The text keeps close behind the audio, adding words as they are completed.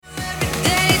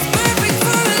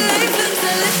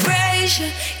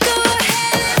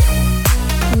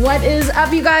What is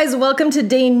up, you guys? Welcome to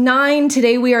day 9.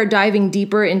 Today we are diving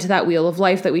deeper into that wheel of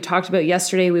life that we talked about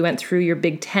yesterday. We went through your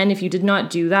big 10. If you did not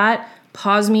do that,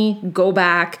 pause me, go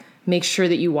back, make sure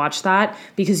that you watch that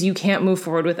because you can't move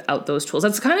forward without those tools.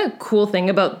 That's kind of cool thing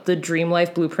about the Dream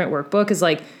Life Blueprint workbook is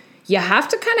like you have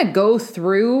to kind of go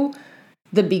through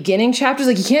the beginning chapters.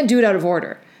 Like you can't do it out of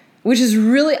order, which is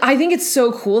really, I think it's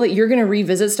so cool that you're going to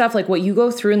revisit stuff like what you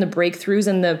go through and the breakthroughs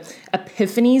and the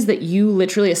epiphanies that you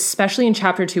literally, especially in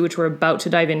chapter 2, which we're about to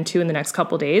dive into in the next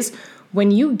couple days, when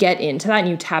you get into that and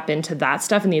you tap into that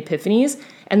stuff and the epiphanies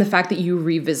and the fact that you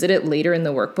revisit it later in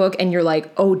the workbook and you're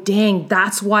like, oh, dang,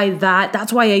 that's why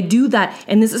I do that.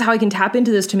 And this is how I can tap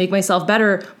into this to make myself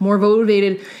better, more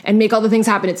motivated, and make all the things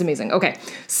happen. It's amazing. Okay.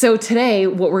 So today,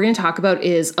 what we're going to talk about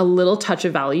is a little touch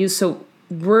of values. So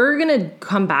we're going to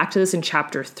come back to this in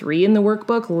chapter 3 in the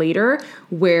workbook later,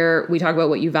 where we talk about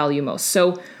what you value most.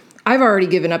 So I've already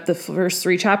given up the first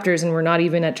 3 chapters and we're not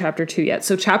even at chapter 2 yet.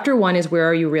 So chapter 1 is where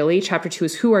are you really? Chapter 2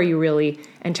 is who are you really?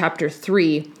 And chapter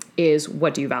 3 is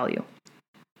what do you value?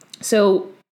 So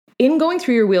in going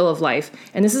through your wheel of life,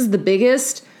 and this is the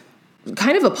biggest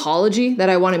kind of apology that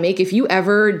I want to make. If you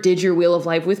ever did your wheel of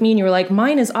life with me and you were like,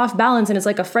 mine is off balance and it's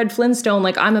like a Fred Flintstone,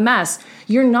 like I'm a mess.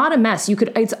 You're not a mess.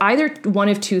 It's either one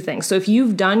of 2 things. So if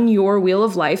you've done your wheel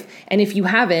of life, and if you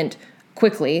haven't,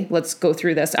 quickly, let's go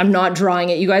through this. I'm not drawing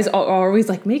it. You guys are always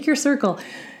like, make your circle.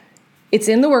 It's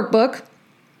in the workbook.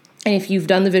 And if you've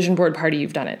done the vision board party,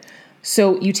 you've done it.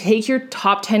 So you take your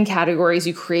top 10 categories,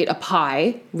 you create a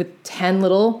pie with 10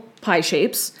 little pie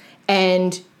shapes,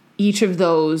 and each of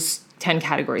those 10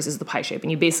 categories is the pie shape, and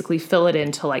you basically fill it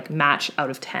in to like match out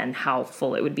of 10 how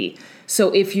full it would be. So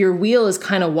if your wheel is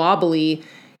kind of wobbly,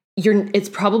 it's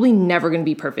probably never going to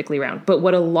be perfectly round. But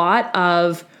what a lot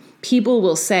of people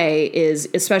will say is,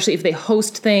 especially if they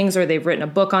host things or they've written a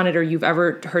book on it or you've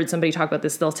ever heard somebody talk about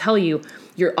this, they'll tell you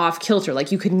you're off kilter.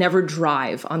 Like you could never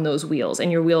drive on those wheels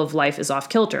and your wheel of life is off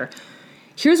kilter.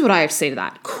 Here's what I have to say to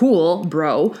that. Cool,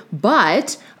 bro.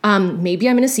 But maybe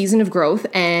I'm in a season of growth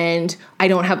and I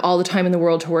don't have all the time in the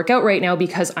world to work out right now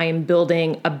because I am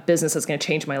building a business that's going to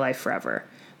change my life forever.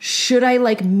 Should I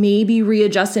like maybe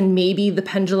readjust and maybe the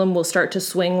pendulum will start to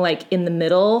swing like in the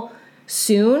middle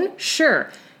soon?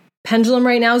 Sure. Pendulum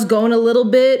right now is going a little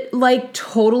bit like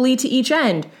totally to each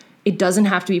end. It doesn't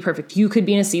have to be perfect. You could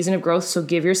be in a season of growth, so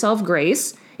give yourself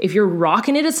grace. If you're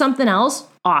rocking it at something else,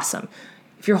 awesome.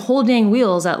 If you're holding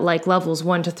wheels at like levels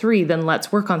 1 to 3, then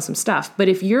let's work on some stuff. But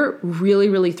if you're really,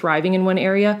 really thriving in one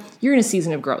area, you're in a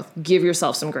season of growth. Give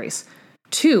yourself some grace.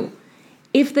 2,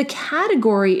 if the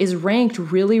category is ranked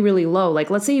really, really low, like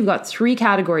let's say you've got 3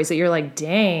 categories that you're like,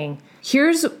 dang,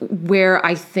 here's where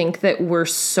I think that we're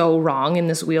so wrong in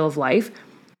this wheel of life.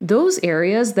 Those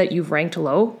areas that you've ranked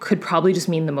low could probably just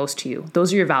mean the most to you.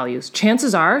 Those are your values.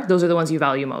 Chances are those are the ones you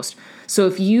value most. So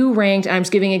if you ranked, I'm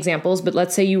just giving examples, but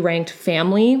let's say you ranked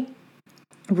family,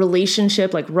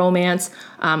 relationship, like romance,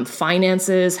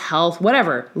 finances, health,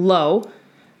 whatever, low,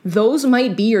 those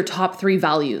might be your top 3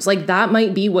 values. Like that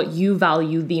might be what you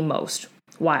value the most.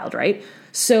 Wild, right?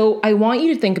 So I want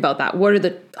you to think about that. What are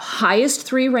the highest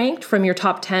 3 ranked from your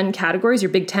top 10 categories,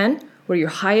 your big 10? What are your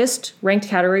highest ranked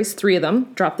categories? 3 of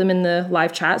them. Drop them in the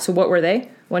live chat. So what were they?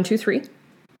 1, 2, 3.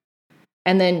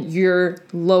 And then your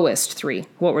lowest 3.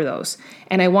 What were those?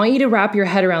 And I want you to wrap your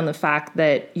head around the fact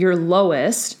that your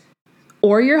lowest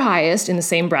or your highest in the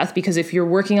same breath, because if you're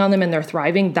working on them and they're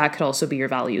thriving, that could also be your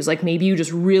values. Like maybe you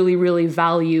just really, really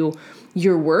value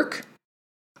your work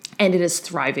and it is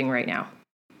thriving right now.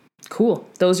 Cool.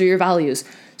 Those are your values.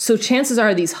 So chances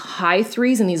are these high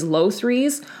 3s and these low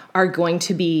 3s are going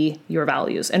to be your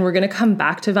values. And we're going to come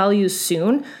back to values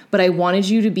soon, but I wanted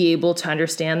you to be able to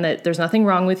understand that there's nothing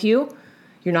wrong with you.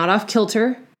 You're not off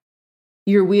kilter.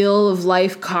 Your wheel of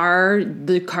life car,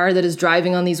 the car that is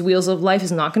driving on these wheels of life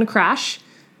is not going to crash.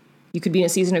 You could be in a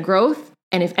season of growth.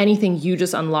 And if anything, you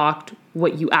just unlocked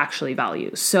what you actually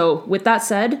value. So with that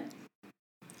said,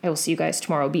 I will see you guys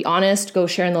tomorrow. Be honest. Go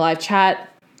share in the live chat.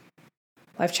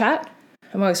 Live chat?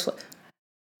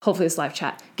 Hopefully it's live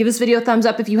chat. Give this video a thumbs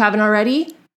up if you haven't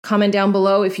already. Comment down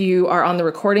below if you are on the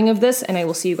recording of this, and I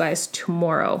will see you guys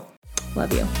tomorrow.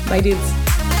 Love you. Bye, dudes.